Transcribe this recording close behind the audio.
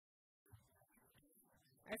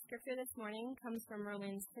Our scripture this morning comes from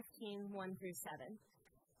Romans 15, 1-7.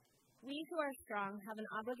 We who are strong have an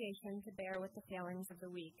obligation to bear with the failings of the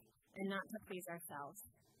weak and not to please ourselves.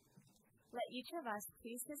 Let each of us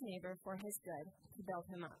please his neighbor for his good, to build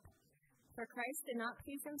him up. For Christ did not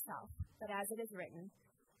please himself, but as it is written,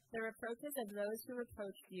 the reproaches of those who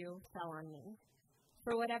reproached you fell on me.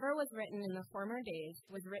 For whatever was written in the former days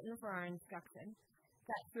was written for our instruction,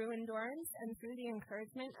 that through endurance and through the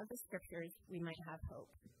encouragement of the Scriptures we might have hope.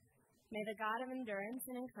 May the God of endurance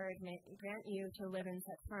and encouragement grant you to live in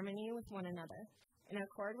such harmony with one another, in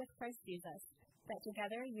accord with Christ Jesus, that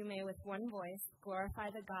together you may with one voice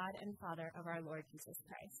glorify the God and Father of our Lord Jesus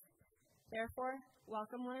Christ. Therefore,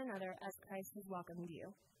 welcome one another as Christ has welcomed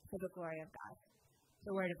you, for the glory of God.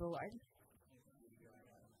 The word of the Lord.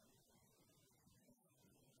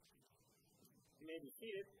 You may be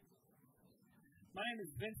seated. My name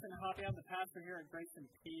is Vincent Hoppy. I'm the pastor here at Grace and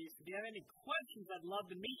Peace. If you have any questions, I'd love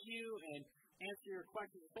to meet you and answer your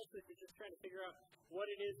questions, especially if you're just trying to figure out what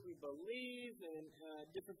it is we believe and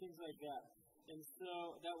different things like that. And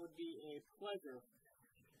so that would be a pleasure.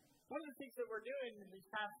 One of the things that we're doing in these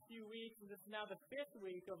past few weeks, and this is now the fifth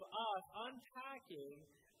week of us unpacking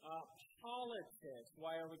politics.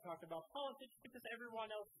 Why are we talking about politics? Because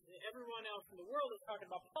everyone else in the world is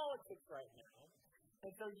talking about politics right now. And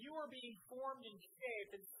so you are being formed and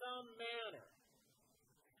shaped in some manner.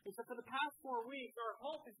 And so for the past 4 weeks, our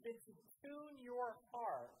hope has been to tune your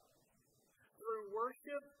heart through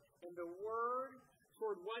worship and the Word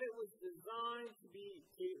toward what it was designed to be,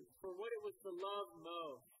 for what it was to love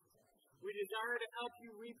most. We desire to help you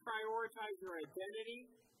reprioritize your identity.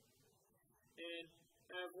 And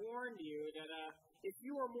I've warned you that if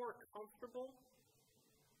you are more comfortable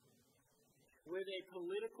with a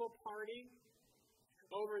political party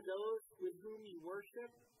over those with whom you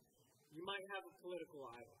worship, you might have a political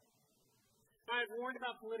idol. I've warned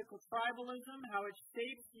about political tribalism, how it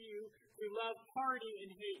shapes you to love party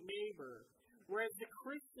and hate neighbor. Whereas the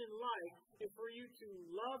Christian life is for you to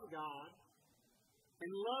love God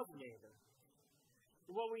and love neighbor.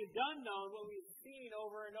 What we've done, though, and what we've seen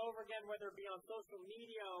over and over again, whether it be on social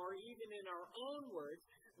media or even in our own words,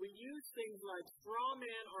 we use things like straw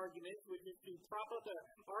man arguments, which is to prop up an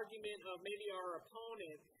argument of maybe our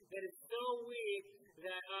opponent that is so weak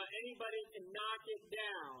that anybody can knock it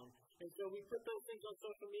down. And so we put those things on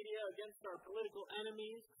social media against our political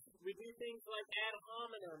enemies. We do things like ad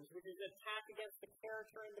hominems, which is attack against the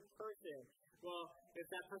character and the person. Well, if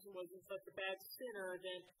that person wasn't such a bad sinner,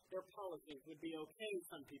 then their policies would be okay,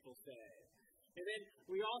 some people say. And then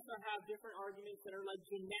we also have different arguments that are like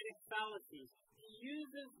genetic fallacies. He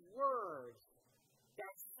uses words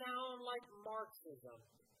that sound like Marxism.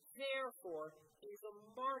 Therefore, he's a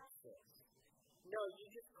Marxist. No, you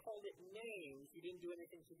just called it names. You didn't do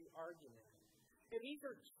anything to the argument. And these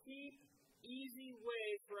are cheap, easy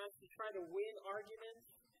ways for us to try to win arguments.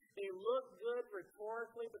 They look good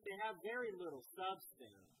rhetorically, but they have very little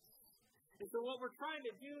substance. And so what we're trying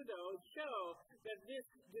to do, though, is show that this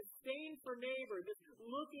disdain for neighbor, this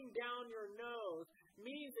looking down your nose,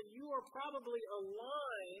 means that you are probably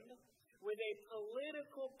aligned with a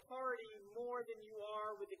political party more than you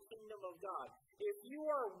are with the kingdom of God. If you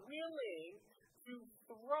are willing to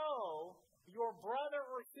throw your brother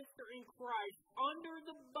or sister in Christ under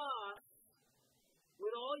the bus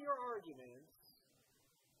with all your arguments,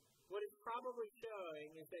 what it's probably showing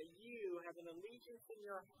is that you have an allegiance in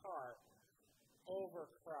your heart over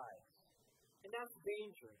Christ. And that's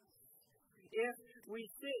dangerous. If we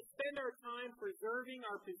spend our time preserving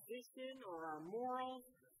our position or our morals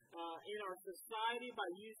in our society by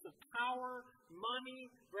use of power, money,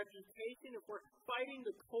 reputation, if we're fighting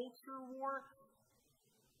the culture war,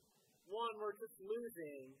 one, we're just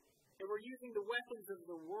losing, and we're using the weapons of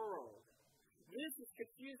the world. This is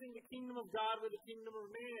confusing the kingdom of God with the kingdom of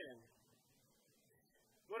man.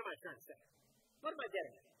 What am I trying to say? What am I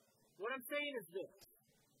getting at? What I'm saying is this.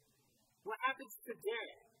 What happens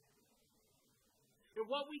today, and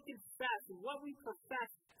what we confess and what we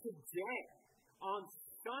profess today on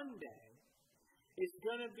Sunday is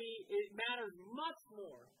going to be, it matters much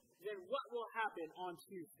more than what will happen on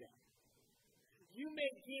Tuesday. You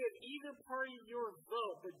may give either party your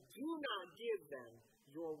vote, but do not give them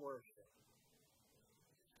your worship.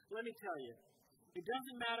 Let me tell you, it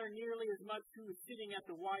doesn't matter nearly as much who is sitting at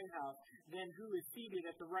the White House than who is seated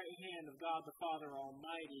at the right hand of God the Father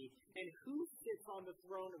Almighty, and who sits on the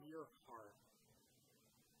throne of your heart.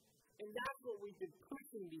 And that's what we've been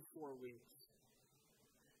pushing these 4 weeks.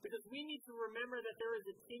 Because we need to remember that there is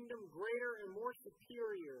a kingdom greater and more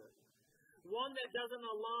superior, one that doesn't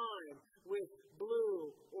align with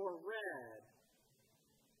blue or red,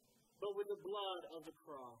 but but with the blood of the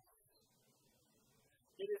cross.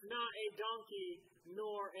 It is not a donkey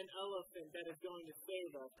nor an elephant that is going to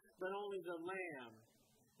save us, but only the Lamb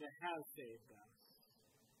that has saved us.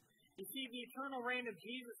 You see, the eternal reign of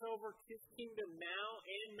Jesus over his kingdom now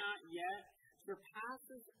and not yet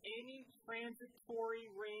surpasses any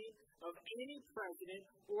transitory reign of any president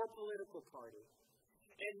or political party.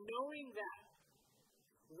 And knowing that,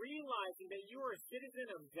 realizing that you are a citizen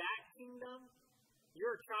of that kingdom,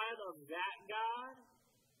 you're a child of that God,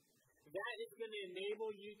 that is going to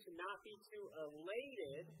enable you to not be too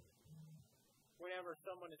elated whenever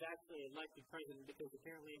someone is actually elected president, because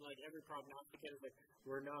apparently, like, every prognosticator is like,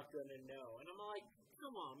 we're not going to know. And I'm like,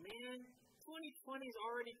 come on, man. 2020 is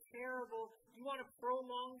already terrible. You want to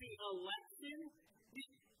prolong the election?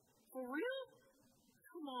 For real?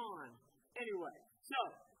 Come on. Anyway, so,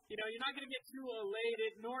 you're not going to get too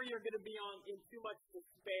elated, nor you're going to be in too much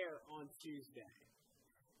despair on Tuesday.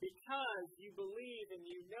 Because you believe and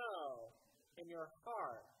you know in your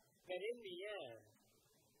heart that in the end,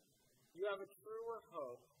 you have a truer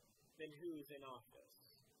hope than who's in office.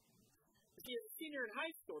 See, as a senior in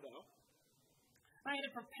high school, though, I had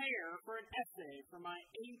to prepare for an essay for my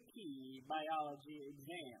AP biology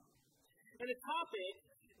exam. And the topic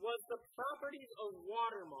was the properties of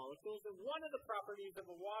water molecules. And one of the properties of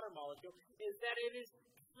a water molecule is that it is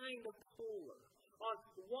kind of polar. On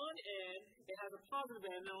one end, it has a positive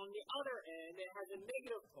end, and on the other end, it has a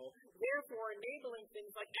negative pole, therefore enabling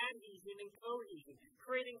things like adhesion and cohesion,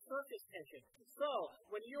 creating surface tension. So,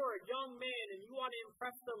 when you're a young man and you want to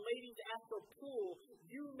impress the ladies at the pool,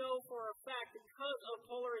 you know for a fact, because of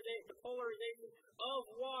the polarization of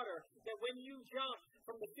water, that when you jump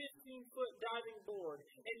from the 15-foot diving board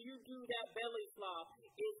and you do that belly flop,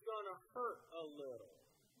 it's going to hurt a little.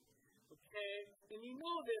 Okay? And you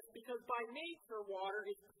know this because by nature, water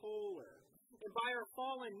is polar. And by our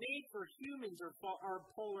fallen nature, humans are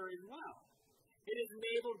polar as well. It has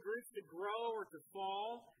enabled groups to grow or to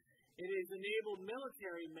fall. It has enabled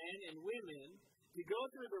military men and women to go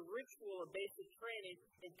through the ritual of basic training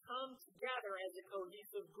and come together as a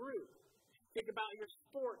cohesive group. Think about your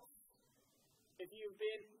sports. If you've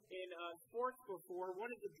been in sports before, one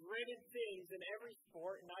of the dreaded things in every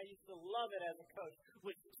sport, and I used to love it as a coach,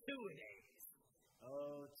 was 2-a-days.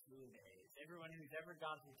 Oh, 2-a-days. Everyone who's ever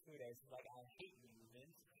gone through 2-a-days is like, I hate you,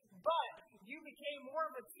 Vince. But you became more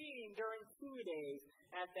of a team during 2-a-days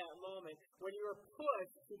at that moment when you were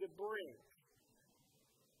pushed to the brink.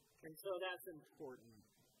 And so that's important.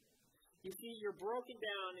 You see, you're broken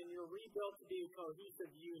down and you're rebuilt to be a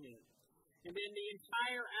cohesive unit. And then the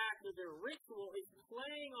entire act of the ritual is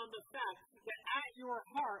playing on the fact that at your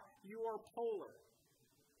heart, you are polar.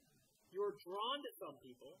 You're drawn to some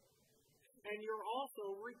people, and you're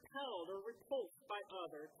also repelled or repulsed by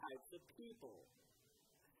other types of people.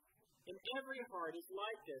 And every heart is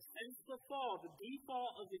like this. Since the fall, the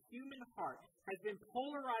default of the human heart has been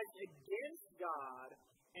polarized against God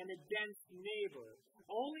and against neighbor.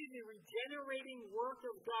 Only the regenerating work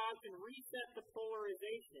of God can reset the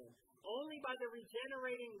polarization. Only by the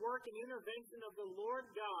regenerating work and intervention of the Lord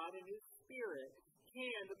God and His Spirit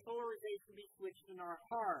can the polarization be switched in our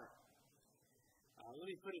heart. Let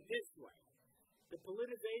me put it this way. The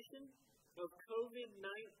politicization of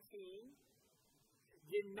COVID-19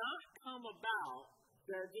 did not come about,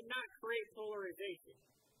 did not create polarization.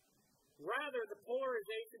 Rather, the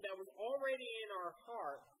polarization that was already in our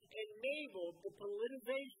heart enabled the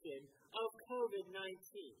politicization of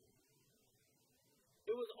COVID-19.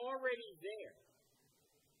 It was already there.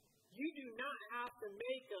 You do not have to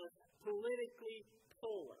make us politically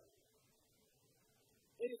polar.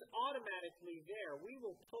 It is automatically there.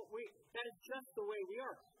 That is just the way we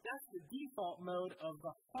are. That's the default mode of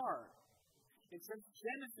the heart. And since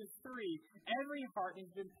Genesis 3, every heart has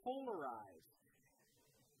been polarized.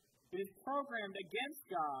 It is programmed against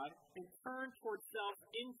God and turned towards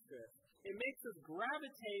self-interest. It makes us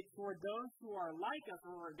gravitate toward those who are like us,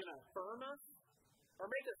 or are going to affirm us, or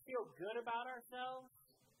make us feel good about ourselves.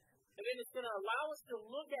 And then it's going to allow us to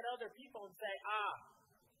look at other people and say,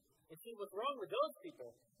 and see what's wrong with those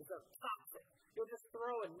people is they're toxic. You'll just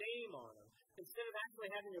throw a name on them instead of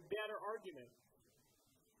actually having a better argument.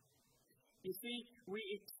 You see, we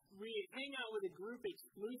hang out with a group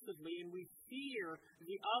exclusively and we fear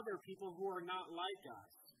the other people who are not like us.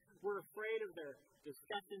 We're afraid of their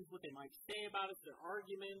discussions, what they might say about us, their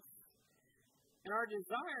arguments. And our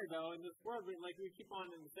desire, though, in this world, like we keep on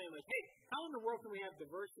saying, like, hey, how in the world can we have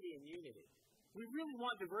diversity and unity? We really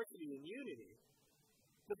want diversity and unity.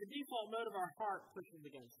 But the default mode of our heart pushes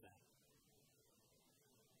against that.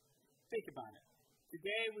 Think about it.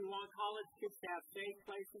 Today, we want college kids to have safe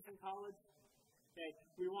places in college. Okay?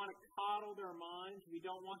 We want to coddle their minds. We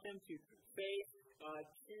don't want them to face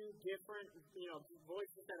two different,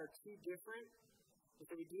 voices that are too different. And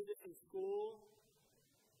so we do this in school.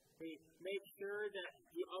 We make sure that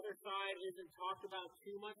the other side isn't talked about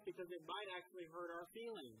too much because it might actually hurt our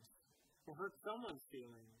feelings or hurt someone's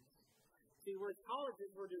feelings. See, whereas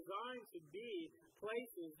colleges were designed to be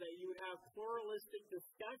places that you would have pluralistic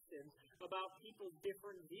discussions about people's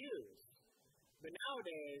different views. But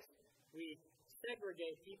nowadays, we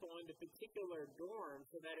segregate people into particular dorms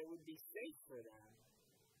so that it would be safe for them.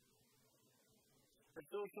 For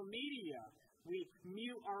social media, we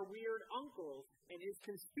mute our weird uncles and his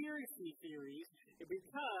conspiracy theories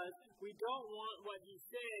because we don't want what he's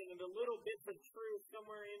saying and the little bits of truth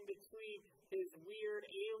somewhere in between his weird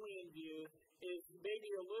alien views is maybe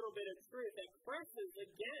a little bit of truth that presses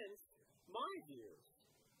against my views.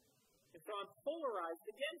 And so I'm polarized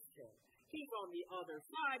against him. He's on the other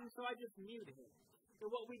side, and so I just mute him. And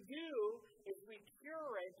what we do is we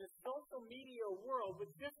curate the social media world, which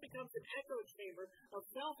just becomes an echo chamber of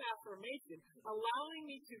self-affirmation, allowing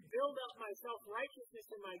me to build up my self-righteousness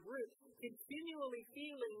in my group, continually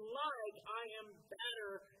feeling like I am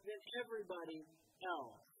better than everybody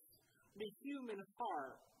else. The human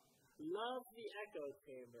heart loves the echo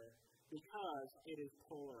chamber because it is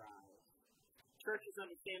polarized. Churches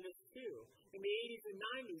understand this too. In the 80s and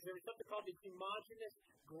 90s, there was something called the homogeneous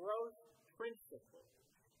growth principle.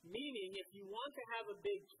 Meaning, if you want to have a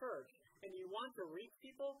big church and you want to reach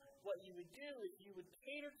people, what you would do is you would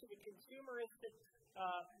cater to the consumeristic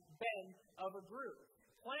bend of a group,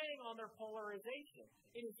 playing on their polarization.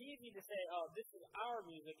 It is easy to say, oh, this is our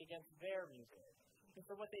music against their music. And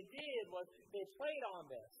so what they did was they played on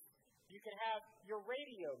this. You could have your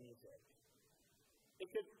radio music. It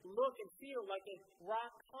could look and feel like a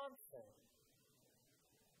rock concert.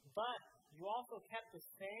 But you also kept the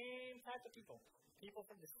same type of people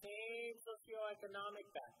from the same socioeconomic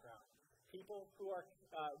background, people who are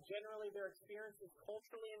generally their experiences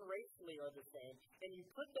culturally and racially are the same, and you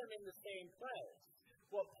put them in the same place.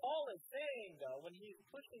 What Paul is saying, though, when he's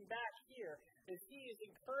pushing back here, is he is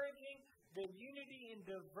encouraging the unity in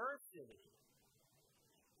diversity.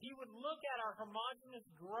 He would look at our homogeneous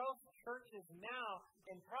growth churches now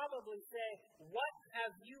and probably say, what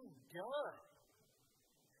have you done?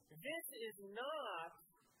 This is not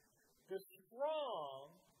the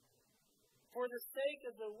strong for the sake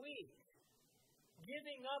of the weak,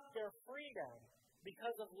 giving up their freedom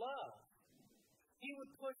because of love. He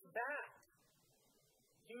would push back.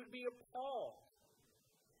 He would be appalled.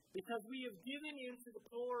 Because we have given into the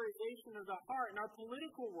polarization of the heart. In our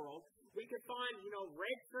political world, we could find,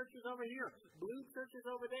 red churches over here, blue churches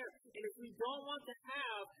over there. And if we don't want to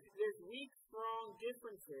have these weak, strong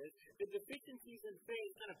differences, the deficiencies in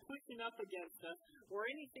faith kind of pushing up against us, or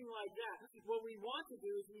anything like that, what we want to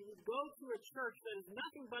do is we would go to a church that is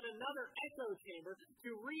nothing but another echo chamber to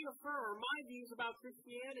reaffirm my views about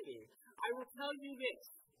Christianity. I will tell you this.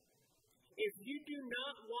 If you do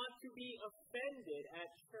not want to be offended at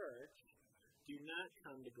church, do not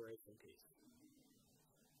come to Grace and Peace.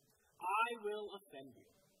 I will offend you.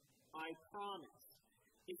 I promise.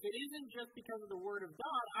 If it isn't just because of the Word of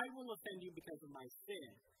God, I will offend you because of my sin.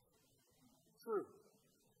 True.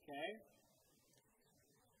 Okay?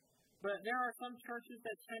 But there are some churches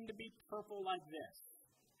that tend to be purple like this.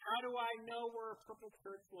 How do I know we're a purple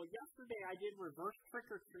church? Well, yesterday I did reverse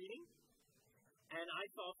trick-or-treating, and I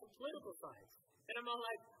saw some political signs. And I'm all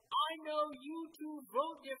like, I know you two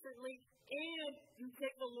vote differently, and you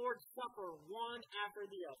take the Lord's Supper one after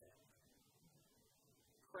the other.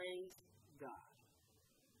 Praise God.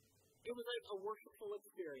 It was like a worshipful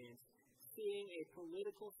experience, seeing a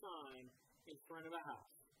political sign in front of a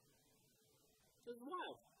house. It was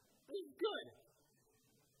wild. It was good.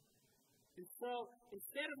 And so,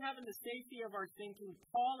 instead of having the safety of our thinking,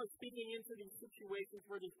 Paul is speaking into these situations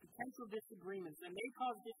where there's potential disagreements and may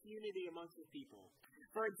cause disunity amongst the people.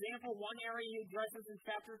 For example, one area he addresses in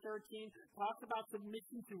chapter 13 talks about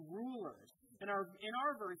submission to rulers. In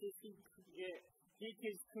our verses,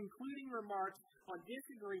 his concluding remarks on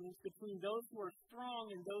disagreements between those who are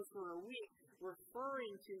strong and those who are weak,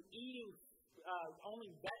 referring to eating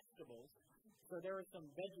only vegetables. So there are some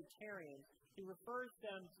vegetarians. He refers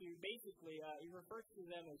them to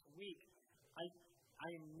them as weak. I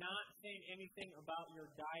am not saying anything about your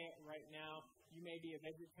diet right now. You may be a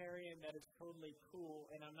vegetarian. That is totally cool.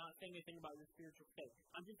 And I'm not saying anything about your spiritual state.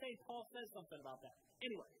 I'm just saying Paul says something about that.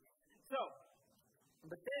 Anyway,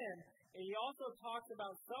 but then he also talks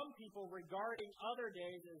about some people regarding other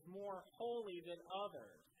days as more holy than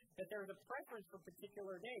others. that there's a preference for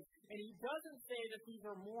particular days. And he doesn't say that these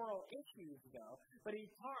are moral issues, though, but he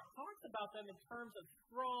talks about them in terms of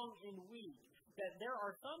strong and weak. That there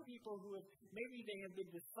are some people who maybe they have been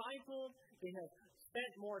discipled, they have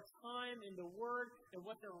spent more time in the Word, and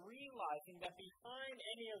what they're realizing that behind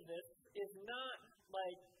any of this is not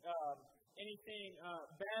like anything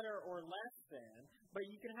better or less than, but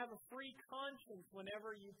you can have a free conscience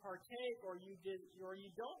whenever you partake or you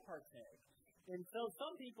don't partake. And so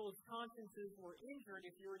some people's consciences were injured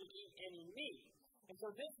if you were to eat any meat. And so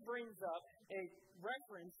this brings up a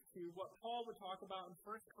reference to what Paul would talk about in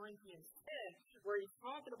 1 Corinthians 10, where he's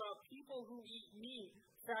talking about people who eat meat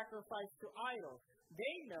sacrificed to idols.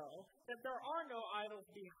 They know that there are no idols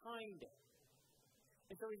behind it.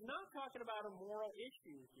 And so he's not talking about a moral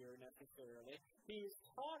issue here necessarily. He's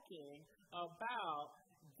talking about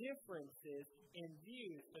differences in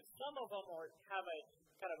views. But some of them have a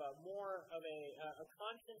kind of a more of a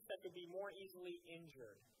conscience that could be more easily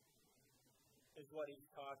injured, is what he's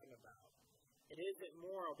talking about. It isn't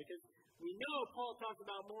moral, because we know Paul talks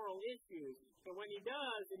about moral issues, but when he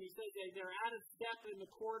does, and he says that they're out of step in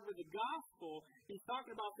accord with the gospel, he's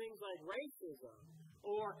talking about things like racism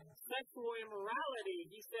or sexual immorality.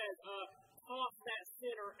 He says, toss that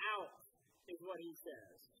sinner out, is what he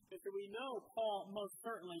says. And so we know Paul most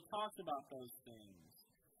certainly talks about those things.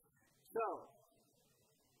 So,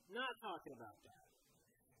 not talking about that.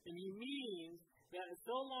 And he means that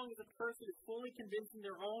so long as a person is fully convinced in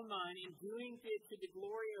their own mind and doing it to the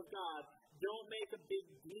glory of God, don't make a big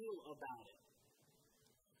deal about it.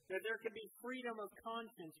 That there can be freedom of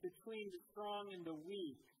conscience between the strong and the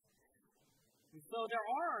weak. And so there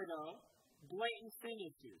are, though, blatant sin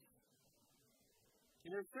issues.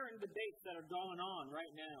 And there's certain debates that are going on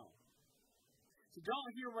right now. So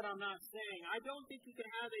don't hear what I'm not saying. I don't think you can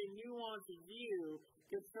have a nuanced view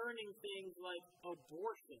concerning things like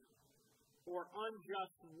abortion or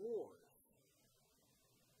unjust wars.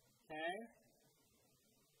 Okay?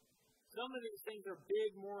 Some of these things are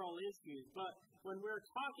big moral issues, but when we're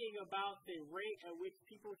talking about the rate at which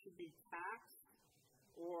people should be taxed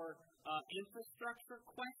or infrastructure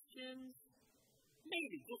questions,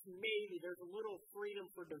 maybe, just maybe, there's a little freedom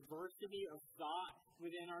for diversity of thought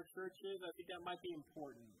within our churches. I think that might be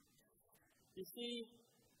important. You see,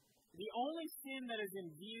 the only sin that is in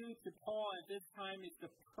view to Paul at this time is the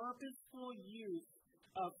purposeful use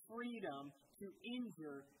of freedom to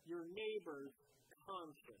injure your neighbor's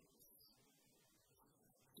conscience.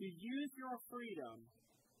 To use your freedom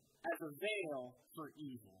as a veil for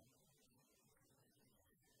evil.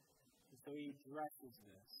 And so he addresses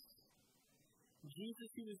this. Jesus,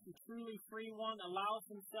 who is the truly free one, allows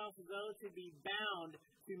himself, though, to be bound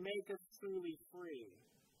to make us truly free.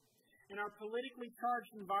 In our politically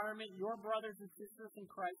charged environment, your brothers and sisters in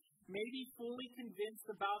Christ may be fully convinced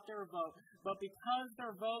about their vote, but because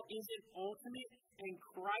their vote isn't ultimate and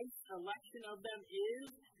Christ's election of them is,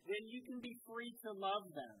 then you can be free to love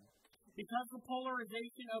them. Because the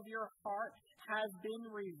polarization of your heart has been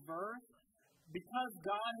reversed, because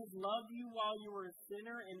God has loved you while you were a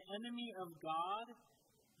sinner, an enemy of God,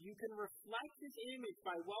 you can reflect His image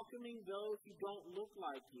by welcoming those who don't look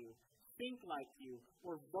like you, think like you,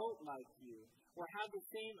 or vote like you, or have the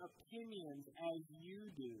same opinions as you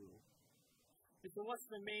do. And so what's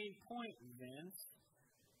the main point, Vince?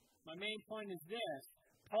 My main point is this.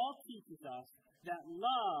 Paul teaches us that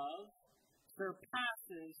love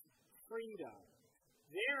surpasses freedom.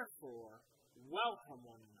 Therefore, welcome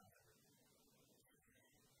one another.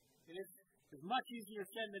 And it's much easier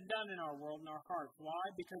said than done in our world, in our hearts. Why?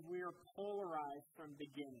 Because we are polarized from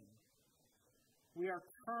beginning. We are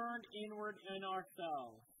turned inward in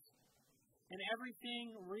ourselves. And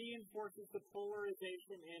everything reinforces the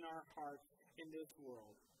polarization in our hearts in this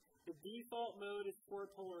world. The default mode is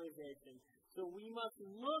toward polarization. So we must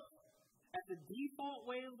look at the default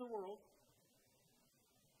way of the world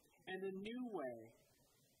and the new way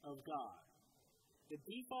of God. The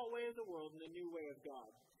default way of the world and the new way of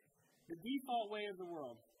God. The default way of the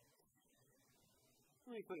world.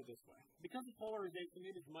 Let me put it this way. Because of polarization,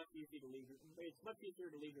 it is much easier to leave. It's much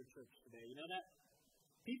easier to leave your church today. You know that?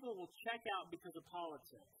 People will check out because of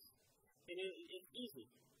politics. And it's easy.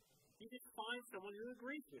 You just find someone who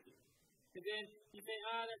agrees with you. And then you say,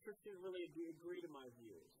 that person doesn't really agree to my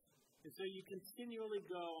views. And so you continually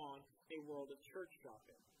go on a world of church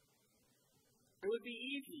shopping. It would be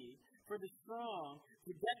easy for the strong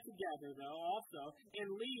to get together, though, also,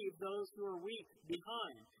 and leave those who are weak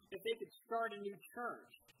behind. If they could start a new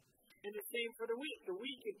church. And the same for the weak. The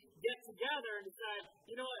weak could get together and decide,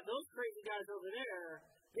 you know what, those crazy guys over there,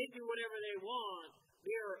 they do whatever they want.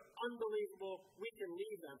 They're unbelievable. We can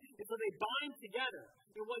leave them. And so they bind together.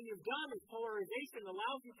 And what you've done is polarization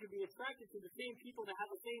allows you to be attracted to the same people that have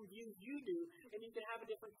the same views you do, and you can have a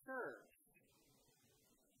different church.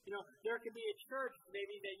 There could be a church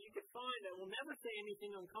maybe that you could find that will never say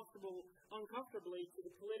anything uncomfortably to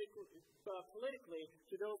the politically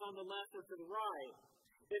to those on the left or to the right.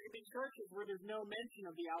 There could be churches where there's no mention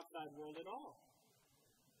of the outside world at all.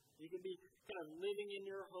 You could be kind of living in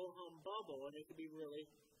your ho-hum bubble, and it could be really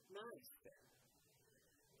nice there.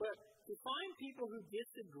 But to find people who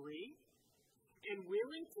disagree and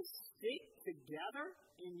willing to stick together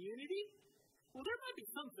in unity, well, there might be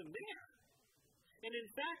something there. And in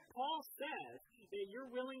fact, Paul says that your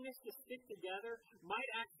willingness to stick together might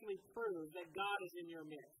actually prove that God is in your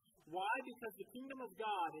midst. Why? Because the kingdom of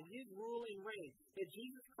God and His rule and reign, that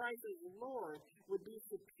Jesus Christ as Lord, would be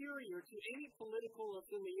superior to any political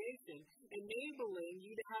affiliation, enabling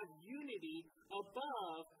you to have unity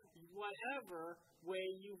above whatever way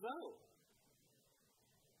you vote.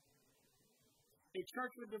 A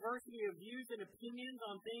church with diversity of views and opinions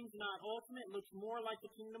on things not ultimate looks more like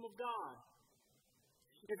the kingdom of God.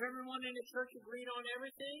 If everyone in the church agreed on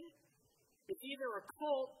everything, it's either a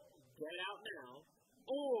cult, get out now,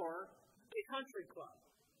 or a country club,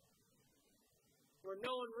 where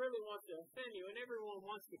no one really wants to offend you and everyone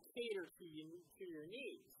wants to cater to your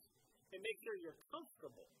needs and make sure you're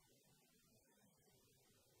comfortable.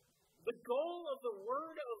 The goal of the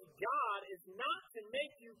Word of God is not to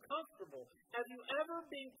make you comfortable. Have you ever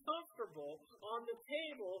been comfortable on the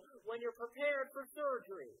table when you're prepared for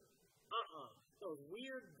surgery? Those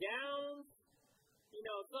weird gowns,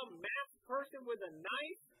 some masked person with a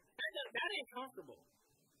knife, that ain't comfortable.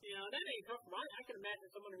 That ain't comfortable. I can imagine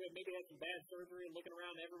someone who maybe had some bad surgery and looking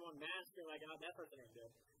around everyone masked, you're like, that person ain't good.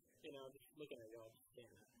 Just looking at y'all, just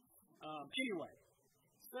standing there. Anyway,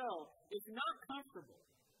 so it's not comfortable.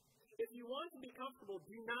 If you want to be comfortable,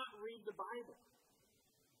 do not read the Bible.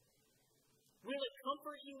 Will it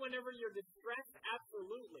comfort you whenever you're distressed?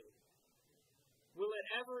 Absolutely. Will it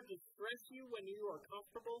ever distress you when you are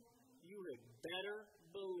comfortable? You had better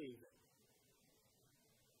believe it.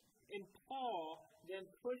 And Paul then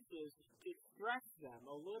pushes to stress them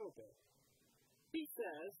a little bit. He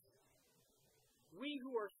says, we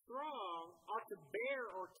who are strong ought to bear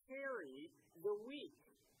or carry the weak.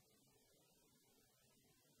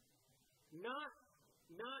 Not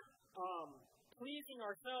pleasing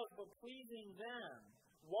ourselves, but pleasing them.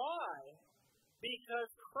 Why? Because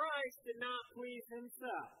Christ did not please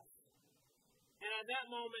Himself. And at that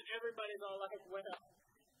moment, everybody's all like, well,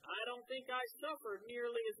 I don't think I suffered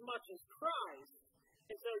nearly as much as Christ.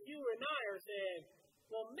 And so you and I are saying,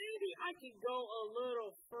 well, maybe I could go a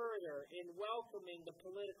little further in welcoming the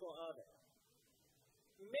political other.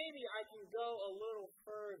 Maybe I can go a little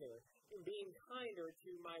further in being kinder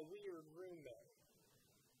to my weird roommate.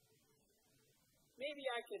 Maybe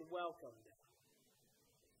I could welcome them.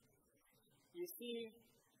 You see,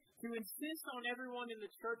 to insist on everyone in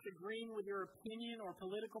the church agreeing with your opinion or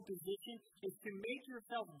political position is to make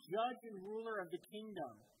yourself judge and ruler of the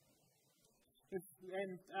kingdom. In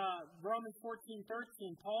Romans 14:13,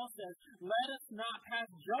 Paul says, let us not pass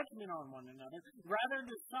judgment on one another. Rather,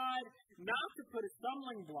 decide not to put a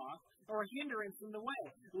stumbling block or a hindrance in the way.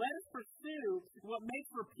 Let us pursue what makes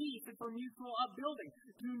for peace and for mutual upbuilding.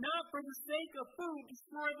 Do not, for the sake of food,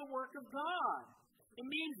 destroy the work of God. It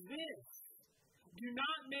means this. Do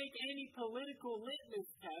not make any political litmus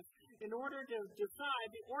test in order to decide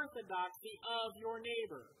the orthodoxy of your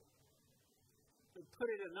neighbor. To put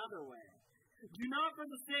it another way, do not for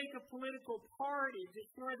the sake of political party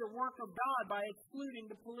destroy the work of God by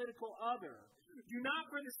excluding the political other. Do not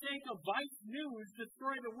for the sake of Vice News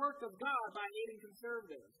destroy the work of God by hating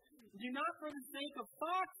conservatives. Do not for the sake of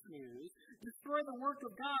Fox News destroy the work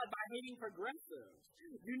of God by hating progressives.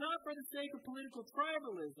 Do not for the sake of political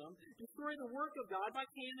tribalism destroy the work of God by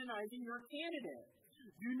canonizing your candidate.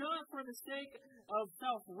 Do not for the sake of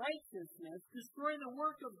self-righteousness destroy the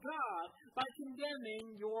work of God by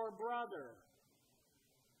condemning your brother.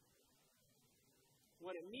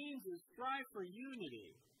 What it means is strive for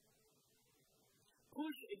unity.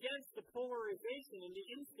 Push against the polarization and the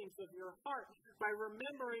instincts of your heart by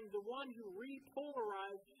remembering the one who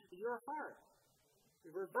repolarized your heart.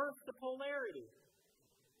 Reverse the polarity.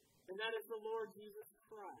 And that is the Lord Jesus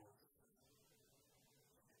Christ.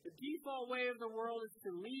 The default way of the world is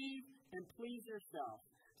to leave and please yourself.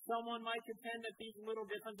 Someone might contend that these little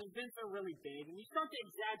differences are really big, and you start to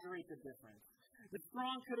exaggerate the difference. The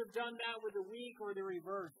strong could have done that with the weak or the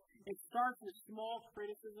reverse. It starts with small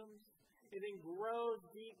criticisms. It then grows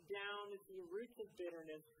deep down into the roots of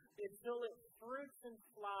bitterness until it fruits and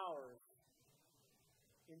flowers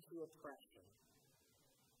into oppression.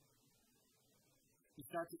 You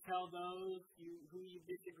start to tell those who you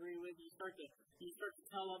disagree with, you start to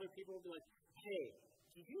tell other people, be like, hey,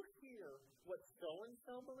 did you hear what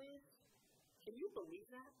so-and-so believes? Can you believe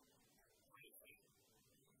that?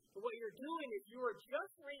 But what you're doing is you are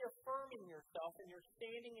just reaffirming yourself and you're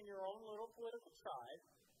standing in your own little political tribe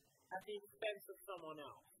at the expense of someone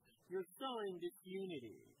else. You're sowing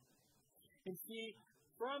disunity. And see,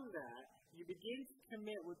 from that, you begin to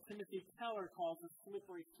commit what Timothy Keller calls a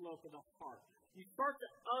slippery slope of the heart. You start to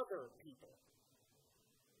other people.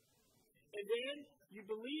 And then you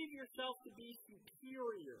believe yourself to be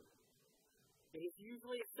superior. And it's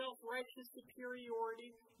usually a self-righteous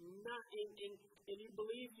superiority, and you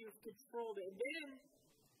believe you've controlled it. And then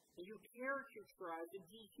you caricature and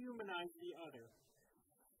dehumanize the other.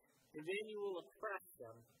 And then you will oppress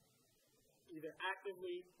them, either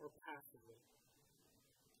actively or passively.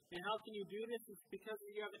 And how can you do this? It's because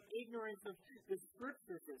you have an ignorance of the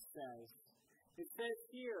Scriptures, it says. It says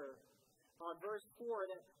here, verse 4,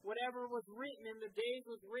 that whatever was written in the days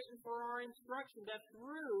was written for our instruction, that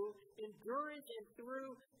through endurance and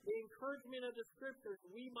through the encouragement of the Scriptures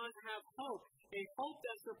we might have hope, a hope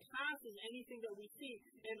that surpasses anything that we see,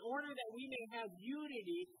 in order that we may have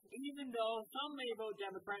unity, even though some may vote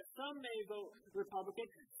Democrat, some may vote Republican,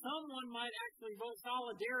 someone might actually vote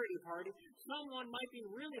Solidarity Party, someone might be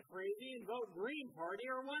really crazy and vote Green Party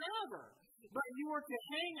or whatever. But you are to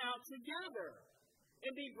hang out together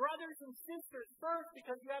and be brothers and sisters first,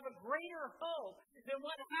 because you have a greater hope than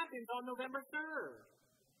what happens on November 3rd.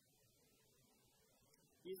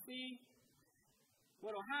 You see,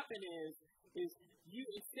 what will happen is you,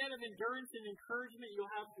 instead of endurance and encouragement,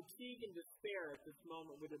 you'll have fatigue and despair at this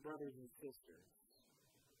moment with your brothers and sisters.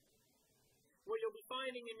 What you'll be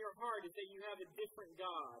finding in your heart is that you have a different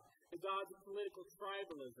God, the God of political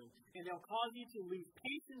tribalism, and they'll cause you to lose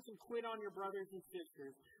patience and quit on your brothers and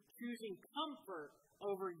sisters, choosing comfort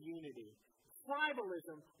over unity,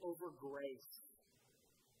 tribalism over grace.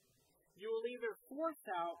 You will either force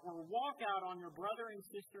out or walk out on your brother and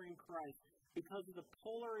sister in Christ because of the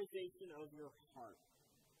polarization of your heart.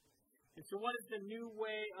 And so what is the new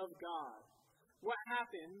way of God? What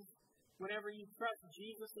happens whenever you trust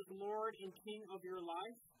Jesus as Lord and King of your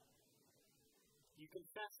life? You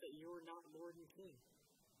confess that you are not Lord and King.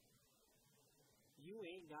 You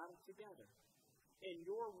ain't got it together. And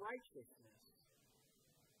your righteousness,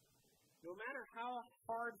 no matter how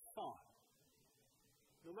hard fought,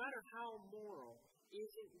 no matter how moral,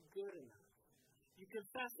 isn't good enough. You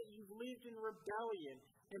confess that you've lived in rebellion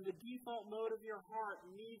and the default mode of your heart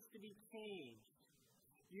needs to be changed.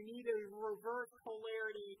 You need a reverse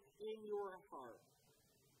polarity in your heart.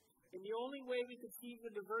 And the only way we can see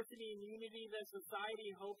the diversity and unity that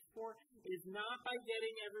society hopes for is not by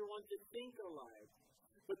getting everyone to think alike,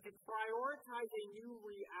 but to prioritize a new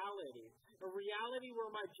reality, a reality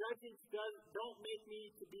where my judgments don't make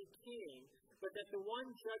me to be king, but that the one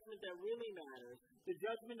judgment that really matters, the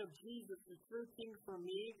judgment of Jesus, the true King for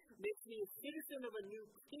me, makes me a citizen of a new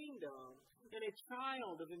kingdom and a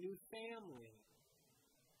child of a new family.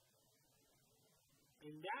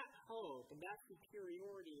 And that hope and that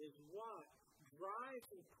superiority is what drives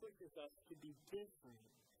and pushes us to be different.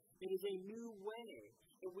 It is a new way.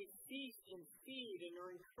 And we feast and feed and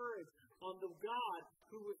are encouraged on the God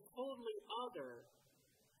who was totally other,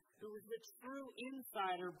 who was the true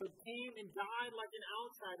insider, but came and died like an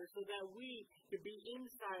outsider so that we could be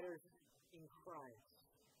insiders in Christ.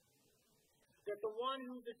 That the one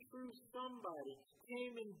who's a true somebody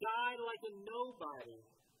came and died like a nobody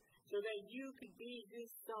so that you could be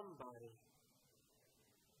his somebody.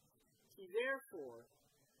 See, therefore,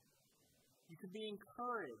 you can be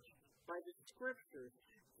encouraged by the Scriptures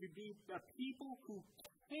to be a people who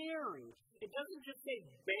carry. It doesn't just say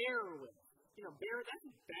bear with. Bear, that's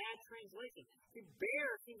a bad translation. See, bear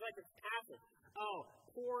seems like it's passive. Oh,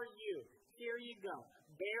 poor you. Here you go.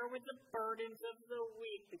 Bear with the burdens of the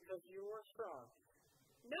weak because you are strong.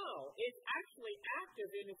 No, it's actually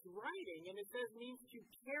active in its writing, and it says means to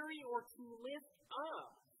carry or to lift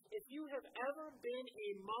up. If you have ever been a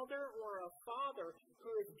mother or a father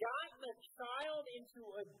who has gotten a child into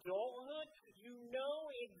adulthood, you know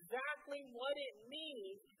exactly what it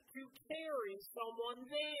means to carry someone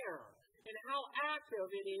there and how active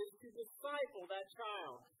it is to disciple that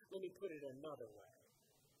child. Let me put it another way.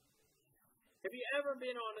 Have you ever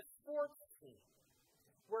been on a sports team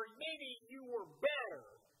where maybe you were better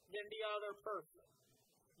than the other person?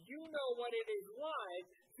 You know what it is like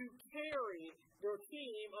to carry your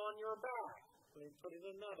team on your back. Let me put it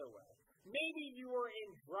another way. Maybe you were in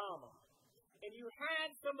drama And you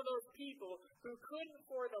had some of those people who couldn't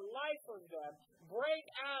for the life of them break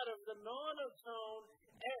out of the monotone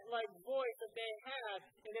voice that they had,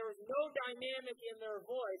 and there was no dynamic in their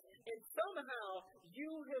voice. And somehow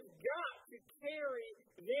you have got to carry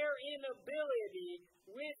their inability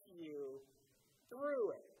with you through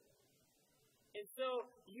it. And so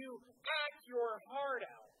you act your heart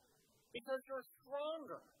out because you're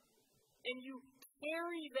stronger. And you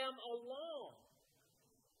carry them along.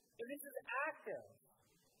 And this is active.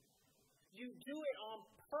 You do it on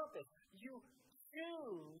purpose. You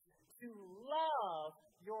choose to love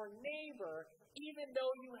your neighbor even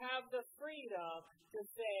though you have the freedom to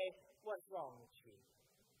say, what's wrong with you?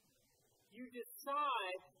 You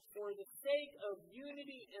decide for the sake of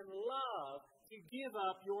unity and love to give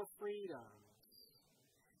up your freedom.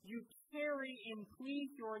 You carry and please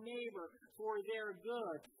your neighbor for their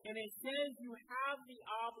good. And it says you have the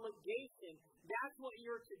obligation. That's what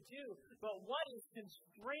you're to do. But what is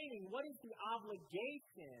constraining? What is the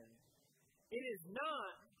obligation? It is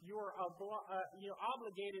not you're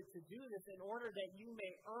obligated to do this in order that you may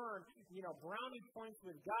earn, brownie points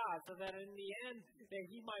with God, so that in the end that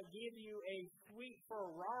He might give you a sweet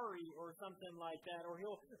Ferrari or something like that, or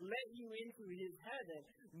He'll let you into His heaven.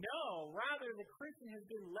 No, rather the Christian has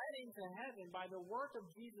been led into heaven by the work of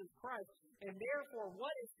Jesus Christ, and therefore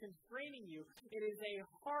what is constraining you? It is a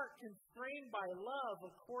heart constrained by love,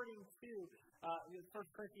 according to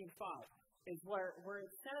 1 Corinthians 5, is where it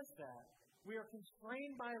says that. We are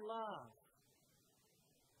constrained by love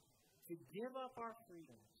to give up our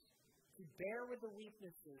freedoms, to bear with the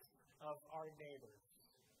weaknesses of our neighbors.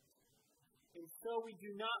 And so we do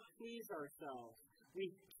not please ourselves. We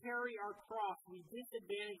carry our cross. We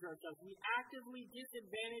disadvantage ourselves. We actively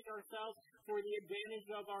disadvantage ourselves for the advantage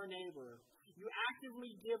of our neighbor. You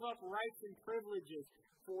actively give up rights and privileges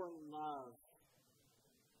for love.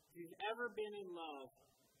 If you've ever been in love,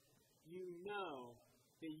 you know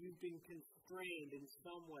that you've been constrained in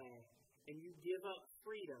some way, and you give up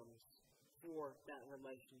freedoms for that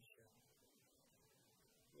relationship.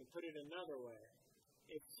 Let me put it another way.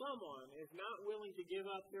 If someone is not willing to give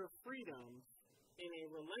up their freedoms in a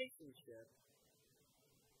relationship,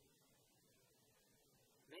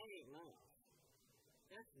 that ain't love.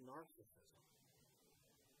 That's narcissism.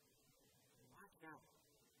 Watch out.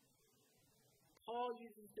 Paul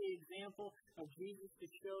uses the example of Jesus to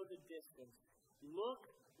show the distance. Look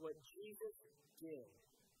what Jesus did.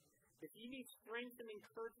 If you need strength and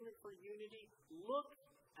encouragement for unity, look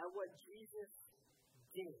at what Jesus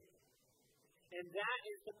did. And that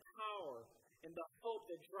is the power and the hope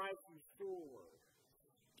that drives you forward.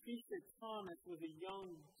 Keisha Thomas was a young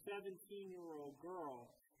 17-year-old girl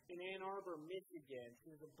in Ann Arbor, Michigan. She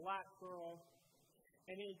was a black girl.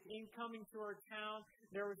 And in coming to her town,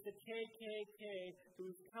 there was the KKK who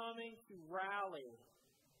was coming to rally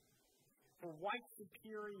for white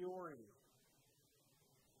superiority.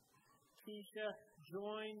 Keisha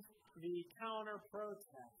joined the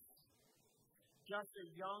counter-protest. Just a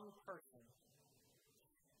young person.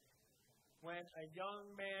 When a young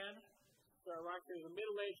man, a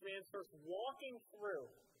middle-aged man, starts walking through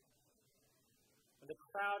the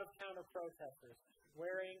crowd of counter-protesters,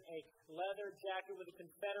 wearing a leather jacket with a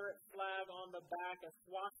Confederate flag on the back, a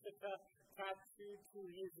swastika tattooed to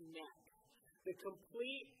his neck. The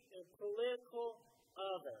complete and political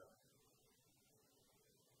other.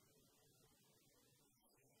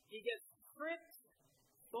 He gets tripped,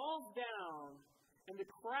 falls down, and the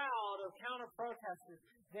crowd of counter-protesters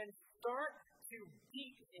then start to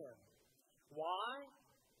beat him. Why?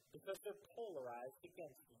 Because they're polarized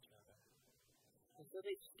against each other. And so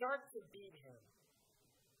they start to beat him.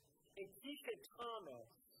 And Keisha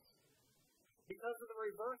Thomas, because of the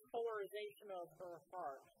reverse polarization of her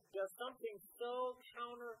heart, does something so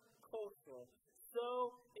countercultural, so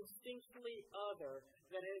instinctually other,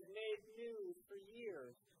 that has made news for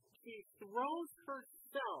years. She throws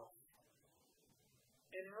herself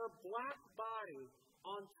and her black body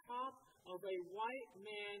on top of a white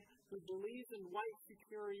man who believes in white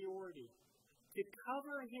superiority to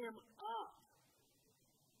cover him up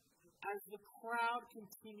as the crowd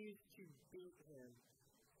continues to beat him.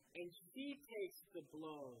 And she takes the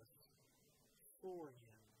blows for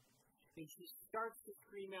him. And she starts to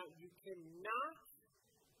scream out, "You cannot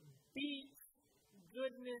beat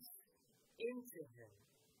goodness into him."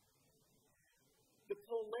 The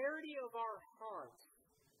polarity of our hearts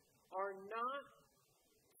are not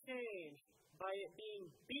changed by it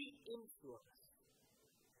being beat into us.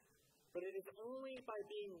 But it is only by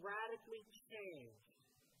being radically changed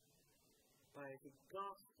by the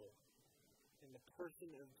gospel in the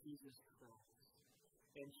person of Jesus Christ.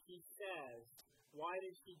 And she says, why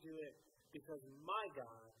did she do it? because my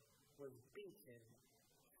God was beaten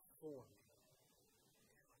for me.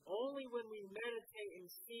 Only when we meditate and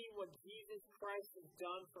see what Jesus Christ has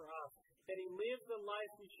done for us, that He lived the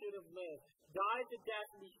life we should have lived, died the death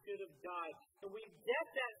we should have died, and we get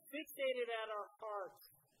that fixated at our hearts,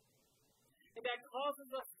 and that causes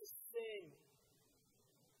us to sing.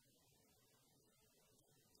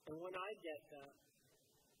 And when I get that,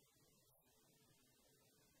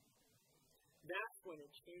 that's when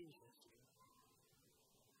it changes.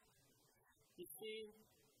 You see,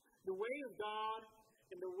 the way of God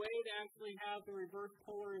and the way to actually have the reverse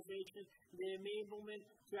polarization, the enablement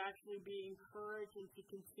to actually be encouraged and to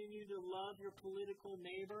continue to love your political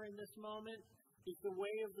neighbor in this moment is the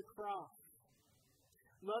way of the cross.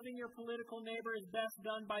 Loving your political neighbor is best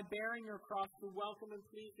done by bearing your cross to welcome and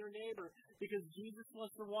please your neighbor, because Jesus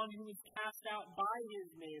was the one who was cast out by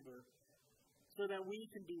His neighbor so that we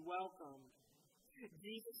can be welcomed.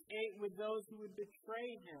 Jesus ate with those who would betray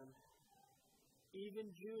Him,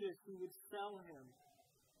 even Judas who would sell Him.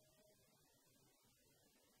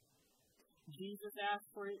 Jesus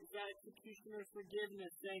asked for His executioner's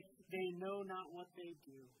forgiveness, saying, "They know not what they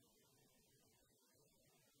do."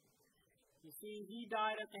 You see, He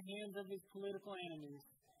died at the hands of His political enemies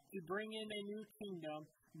to bring in a new kingdom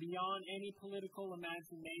beyond any political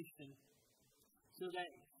imagination, so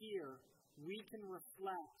that here we can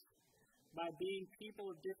reflect by being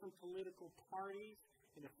people of different political parties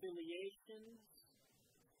and affiliations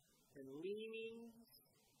and leanings.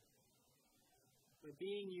 By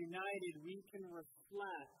being united, we can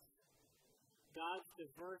reflect God's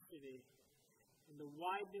diversity and the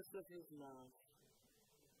wideness of His love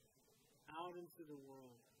out into the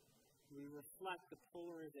world. We reflect the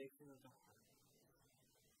polarization of the heart.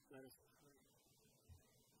 Let us pray.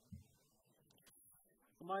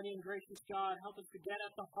 Almighty and gracious God, help us to get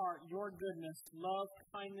at the heart your goodness, love,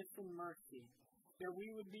 kindness, and mercy, that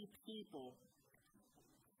we would be people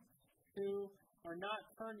who are not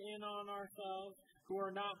turned in on ourselves, who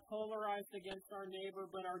are not polarized against our neighbor,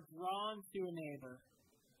 but are drawn to a neighbor,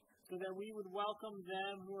 so that we would welcome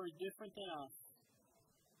them who are different than us.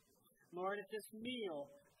 Lord, at this meal,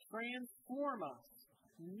 transform us,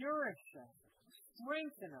 nourish us,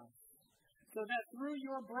 strengthen us, so that through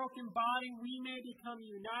your broken body we may become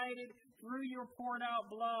united, through your poured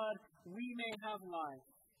out blood we may have life.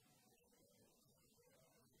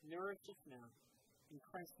 Nourish us now. In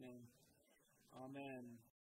Christ's name, amen.